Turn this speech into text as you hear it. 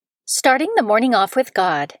Starting the morning off with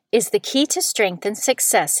God is the key to strength and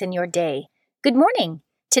success in your day. Good morning.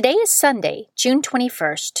 Today is Sunday, June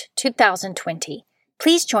 21st, 2020.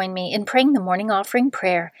 Please join me in praying the morning offering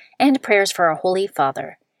prayer and prayers for our Holy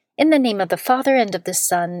Father. In the name of the Father, and of the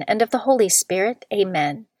Son, and of the Holy Spirit,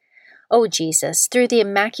 Amen. O Jesus, through the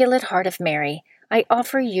Immaculate Heart of Mary, I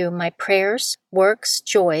offer you my prayers, works,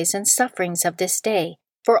 joys, and sufferings of this day,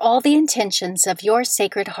 for all the intentions of your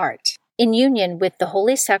Sacred Heart, in union with the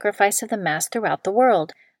holy sacrifice of the Mass throughout the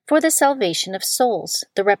world, for the salvation of souls,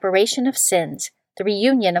 the reparation of sins, the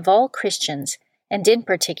reunion of all Christians, and in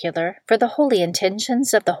particular for the holy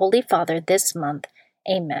intentions of the Holy Father this month.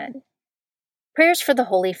 Amen. Prayers for the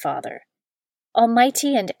Holy Father.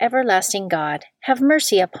 Almighty and everlasting God, have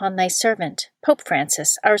mercy upon thy servant, Pope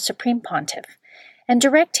Francis, our Supreme Pontiff, and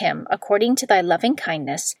direct him, according to thy loving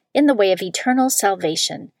kindness, in the way of eternal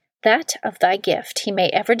salvation, that of thy gift he may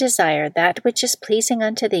ever desire that which is pleasing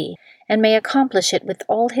unto thee, and may accomplish it with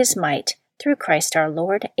all his might, through Christ our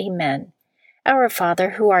Lord. Amen. Our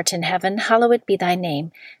Father, who art in heaven, hallowed be thy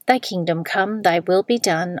name. Thy kingdom come, thy will be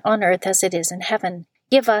done, on earth as it is in heaven.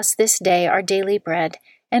 Give us this day our daily bread,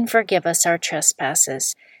 and forgive us our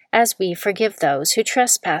trespasses, as we forgive those who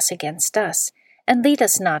trespass against us. And lead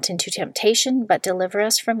us not into temptation, but deliver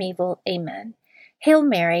us from evil. Amen. Hail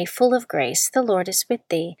Mary, full of grace, the Lord is with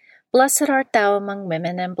thee. Blessed art thou among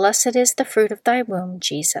women, and blessed is the fruit of thy womb,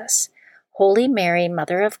 Jesus. Holy Mary,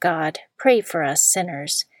 Mother of God, pray for us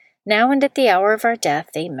sinners, now and at the hour of our death.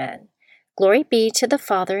 Amen. Glory be to the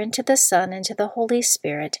Father, and to the Son, and to the Holy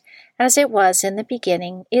Spirit, as it was in the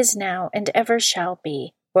beginning, is now, and ever shall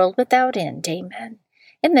be, world without end. Amen.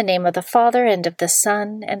 In the name of the Father, and of the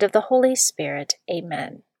Son, and of the Holy Spirit.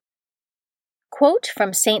 Amen. Quote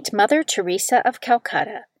from Saint Mother Teresa of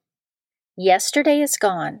Calcutta. Yesterday is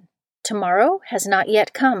gone. Tomorrow has not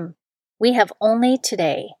yet come. We have only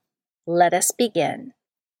today. Let us begin.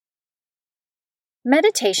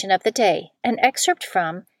 Meditation of the Day, an excerpt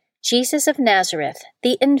from Jesus of Nazareth,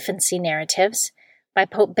 The Infancy Narratives, by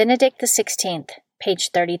Pope Benedict XVI, page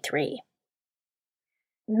 33.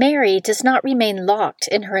 Mary does not remain locked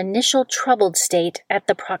in her initial troubled state at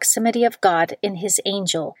the proximity of God in his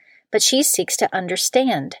angel, but she seeks to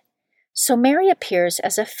understand. So Mary appears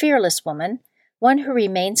as a fearless woman, one who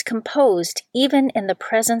remains composed even in the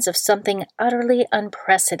presence of something utterly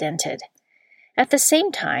unprecedented. At the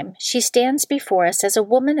same time, she stands before us as a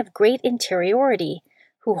woman of great interiority,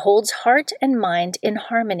 who holds heart and mind in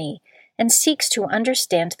harmony and seeks to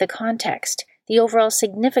understand the context, the overall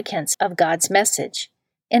significance of God's message.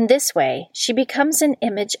 In this way, she becomes an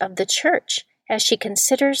image of the Church as she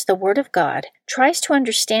considers the Word of God, tries to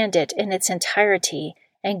understand it in its entirety,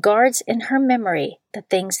 and guards in her memory the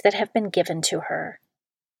things that have been given to her.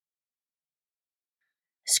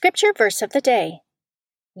 Scripture verse of the day.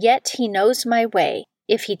 Yet he knows my way.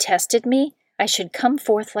 If he tested me, I should come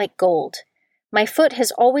forth like gold. My foot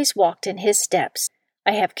has always walked in his steps.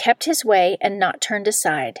 I have kept his way and not turned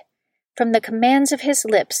aside. From the commands of his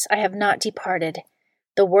lips I have not departed.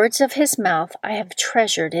 The words of his mouth I have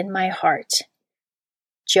treasured in my heart.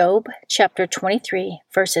 Job chapter 23,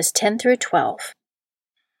 verses 10 through 12.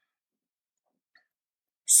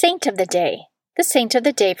 Saint of the Day. The saint of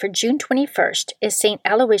the day for June 21st is Saint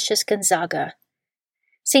Aloysius Gonzaga.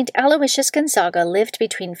 Saint Aloysius Gonzaga lived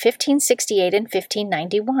between 1568 and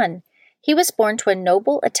 1591. He was born to a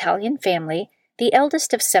noble Italian family, the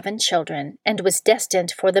eldest of 7 children, and was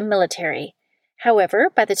destined for the military. However,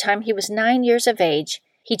 by the time he was 9 years of age,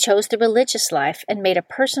 he chose the religious life and made a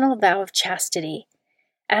personal vow of chastity.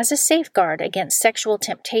 As a safeguard against sexual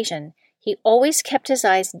temptation, he always kept his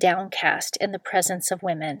eyes downcast in the presence of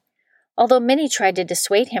women. Although many tried to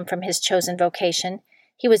dissuade him from his chosen vocation,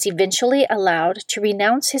 he was eventually allowed to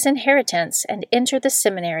renounce his inheritance and enter the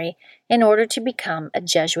seminary in order to become a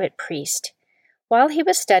Jesuit priest. While he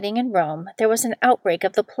was studying in Rome, there was an outbreak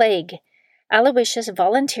of the plague. Aloysius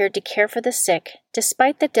volunteered to care for the sick,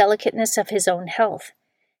 despite the delicateness of his own health.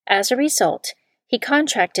 As a result, he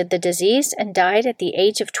contracted the disease and died at the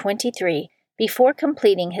age of 23, before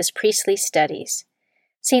completing his priestly studies.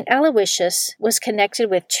 St. Aloysius was connected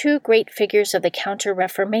with 2 great figures of the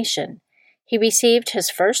Counter-Reformation. He received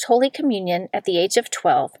his first Holy Communion at the age of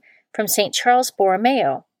 12 from St. Charles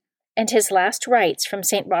Borromeo, and his last rites from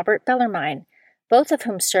St. Robert Bellarmine, both of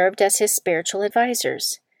whom served as his spiritual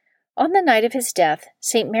advisors. On the night of his death,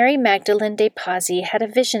 St. Mary Magdalene de Pazzi had a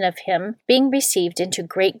vision of him being received into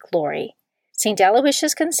great glory. St.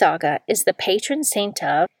 Aloysius Gonzaga is the patron saint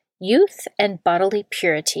of youth and bodily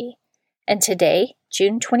purity, and today,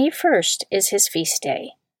 June 21st, is his feast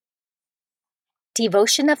day.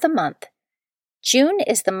 Devotion of the Month. June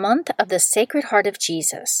is the month of the Sacred Heart of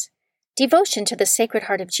Jesus. Devotion to the Sacred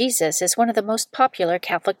Heart of Jesus is one of the most popular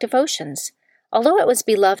Catholic devotions. Although it was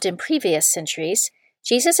beloved in previous centuries,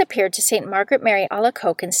 Jesus appeared to St. Margaret Mary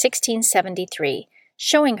Alacoque in 1673,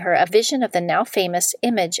 showing her a vision of the now famous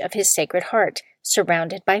image of his Sacred Heart,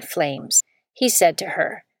 surrounded by flames. He said to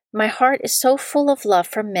her, "My heart is so full of love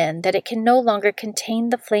for men that it can no longer contain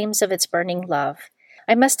the flames of its burning love.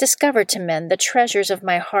 I must discover to men the treasures of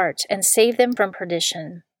my heart and save them from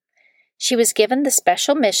perdition." She was given the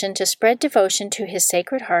special mission to spread devotion to his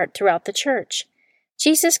Sacred Heart throughout the Church.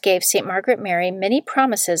 Jesus gave St. Margaret Mary many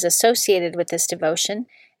promises associated with this devotion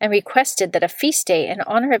and requested that a feast day in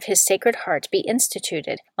honor of his Sacred Heart be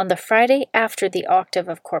instituted on the Friday after the octave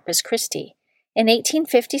of Corpus Christi. In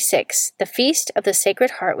 1856, the Feast of the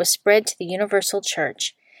Sacred Heart was spread to the Universal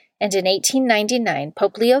Church, and in 1899,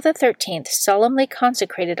 Pope Leo XIII solemnly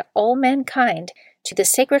consecrated all mankind to the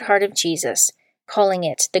Sacred Heart of Jesus, calling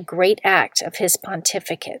it the great act of his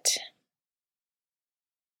pontificate.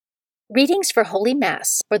 Readings for Holy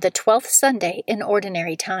Mass for the 12th Sunday in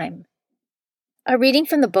Ordinary Time. A reading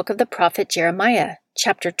from the book of the prophet Jeremiah,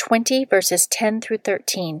 chapter 20, verses 10 through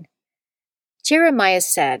 13. Jeremiah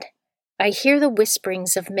said, "I hear the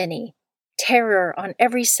whisperings of many, terror on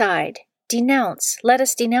every side. Denounce, let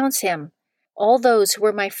us denounce him. All those who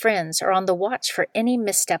were my friends are on the watch for any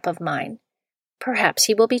misstep of mine. Perhaps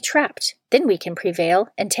he will be trapped, then we can prevail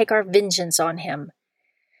and take our vengeance on him.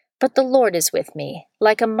 But the Lord is with me,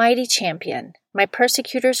 like a mighty champion. My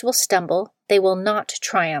persecutors will stumble, they will not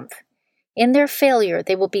triumph. In their failure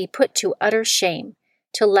they will be put to utter shame,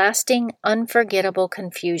 to lasting, unforgettable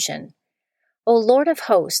confusion. O Lord of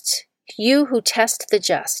hosts, you who test the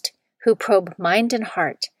just, who probe mind and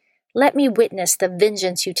heart, let me witness the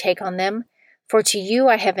vengeance you take on them, for to you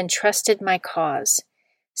I have entrusted my cause.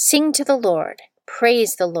 Sing to the Lord,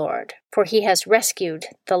 praise the Lord, for he has rescued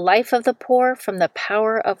the life of the poor from the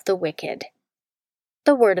power of the wicked."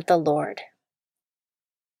 The word of the Lord.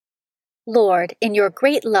 Lord, in your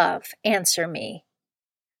great love, answer me.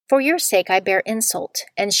 For your sake I bear insult,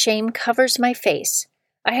 and shame covers my face.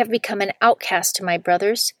 I have become an outcast to my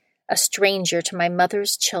brothers, a stranger to my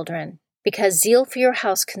mother's children, because zeal for your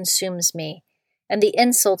house consumes me, and the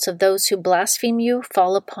insults of those who blaspheme you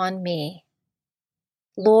fall upon me.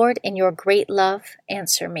 Lord, in your great love,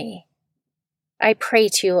 answer me. I pray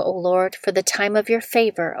to you, O Lord, for the time of your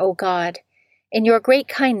favor, O God. In your great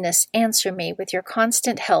kindness, answer me with your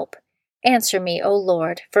constant help. Answer me, O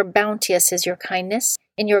Lord, for bounteous is your kindness.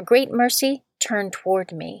 In your great mercy, turn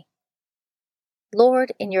toward me.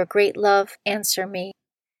 Lord, in your great love, answer me.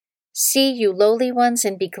 See, you lowly ones,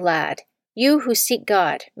 and be glad. You who seek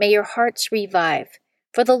God, may your hearts revive.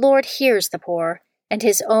 For the Lord hears the poor, and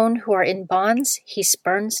his own who are in bonds he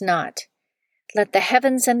spurns not. Let the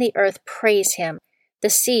heavens and the earth praise him, the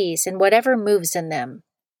seas and whatever moves in them.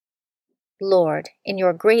 Lord, in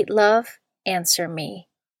your great love, answer me.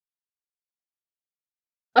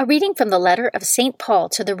 A reading from the letter of St. Paul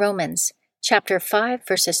to the Romans, chapter 5,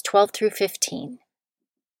 verses 12 through 15.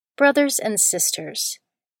 Brothers and sisters,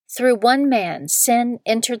 through one man sin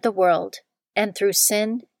entered the world, and through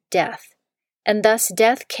sin death. And thus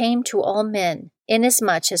death came to all men,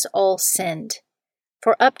 inasmuch as all sinned.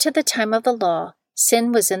 For up to the time of the law,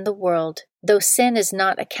 sin was in the world, though sin is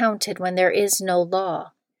not accounted when there is no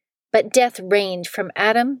law. But death reigned from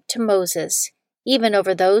Adam to Moses, even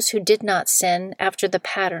over those who did not sin after the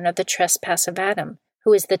pattern of the trespass of Adam,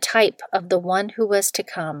 who is the type of the one who was to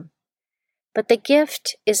come. But the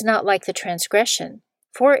gift is not like the transgression,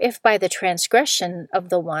 for if by the transgression of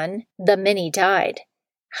the one the many died,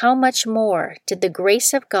 how much more did the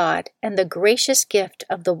grace of God and the gracious gift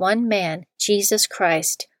of the one man, Jesus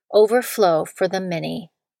Christ, overflow for the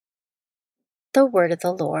many. The word of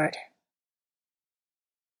the Lord.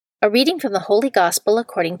 A reading from the Holy Gospel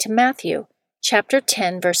according to Matthew, chapter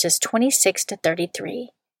 10, verses 26 to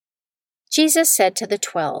 33. Jesus said to the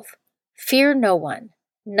 12, "Fear no one.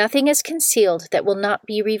 Nothing is concealed that will not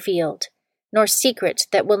be revealed, nor secret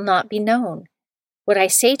that will not be known. What I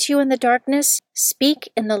say to you in the darkness,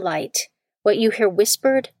 speak in the light. What you hear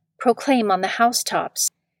whispered, proclaim on the housetops.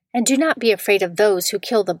 And do not be afraid of those who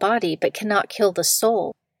kill the body but cannot kill the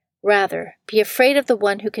soul. Rather, be afraid of the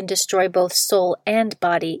one who can destroy both soul and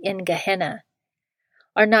body in Gehenna.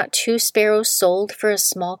 Are not 2 sparrows sold for a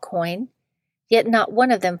small coin? Yet not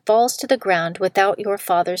one of them falls to the ground without your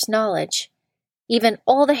Father's knowledge. Even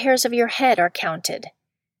all the hairs of your head are counted.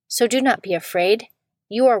 So do not be afraid.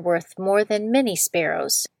 You are worth more than many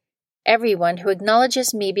sparrows. Everyone who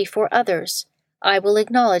acknowledges me before others, I will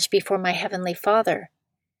acknowledge before my heavenly Father.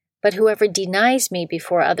 But whoever denies me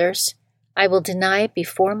before others, I will deny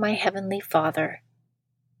before my heavenly Father."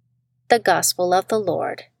 The Gospel of the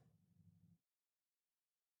Lord.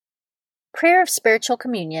 Prayer of Spiritual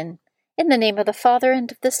Communion. In the name of the Father,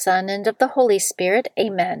 and of the Son, and of the Holy Spirit.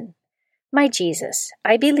 Amen. My Jesus,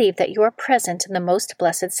 I believe that you are present in the most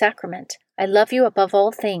blessed sacrament. I love you above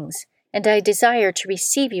all things, and I desire to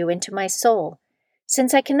receive you into my soul.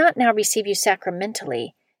 Since I cannot now receive you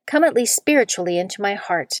sacramentally, come at least spiritually into my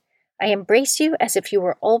heart. I embrace you as if you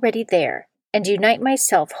were already there, and unite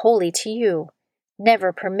myself wholly to you.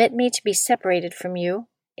 Never permit me to be separated from you.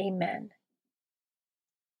 Amen.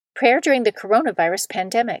 Prayer during the coronavirus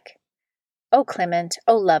pandemic. O clement,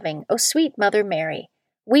 O loving, O sweet Mother Mary,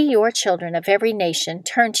 we, your children of every nation,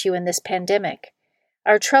 turn to you in this pandemic.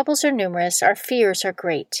 Our troubles are numerous, our fears are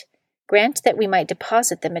great. Grant that we might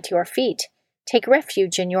deposit them at your feet, take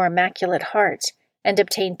refuge in your immaculate heart, and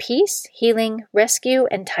obtain peace, healing, rescue,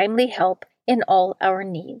 and timely help in all our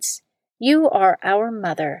needs. You are our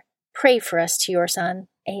Mother. Pray for us to your Son.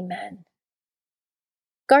 Amen.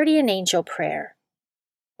 Guardian Angel Prayer.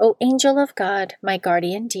 O angel of God, my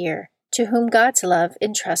guardian dear, to whom God's love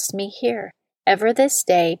entrusts me here, ever this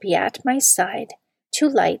day be at my side, to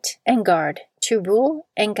light and guard, to rule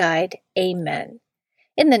and guide. Amen.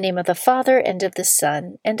 In the name of the Father, and of the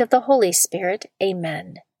Son, and of the Holy Spirit.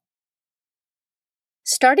 Amen.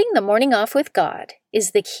 Starting the morning off with God is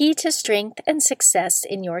the key to strength and success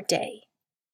in your day.